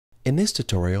In this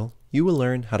tutorial, you will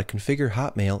learn how to configure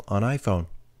Hotmail on iPhone.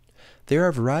 There are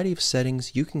a variety of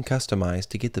settings you can customize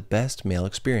to get the best mail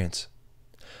experience.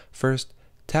 First,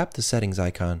 tap the Settings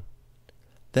icon.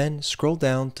 Then scroll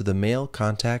down to the Mail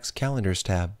Contacts Calendars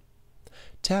tab.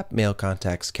 Tap Mail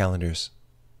Contacts Calendars.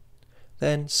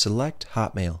 Then select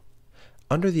Hotmail.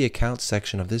 Under the Accounts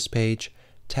section of this page,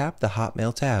 tap the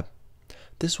Hotmail tab.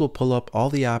 This will pull up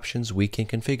all the options we can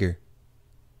configure.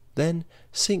 Then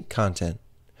sync content.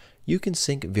 You can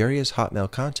sync various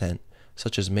Hotmail content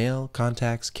such as mail,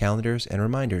 contacts, calendars, and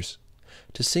reminders.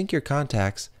 To sync your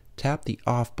contacts, tap the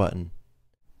Off button.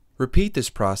 Repeat this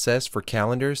process for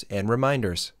calendars and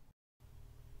reminders.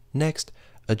 Next,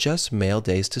 adjust mail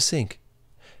days to sync.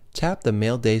 Tap the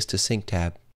Mail Days to Sync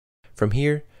tab. From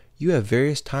here, you have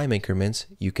various time increments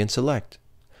you can select.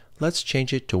 Let's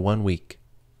change it to 1 week.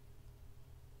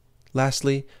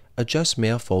 Lastly, adjust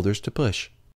mail folders to push.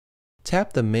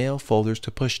 Tap the Mail Folders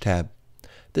to Push tab.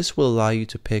 This will allow you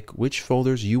to pick which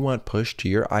folders you want pushed to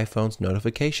your iPhone's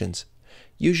notifications.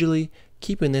 Usually,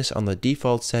 keeping this on the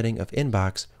default setting of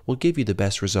Inbox will give you the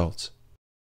best results.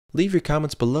 Leave your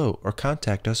comments below or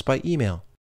contact us by email.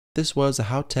 This was a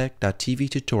HowTech.tv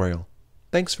tutorial.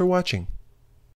 Thanks for watching.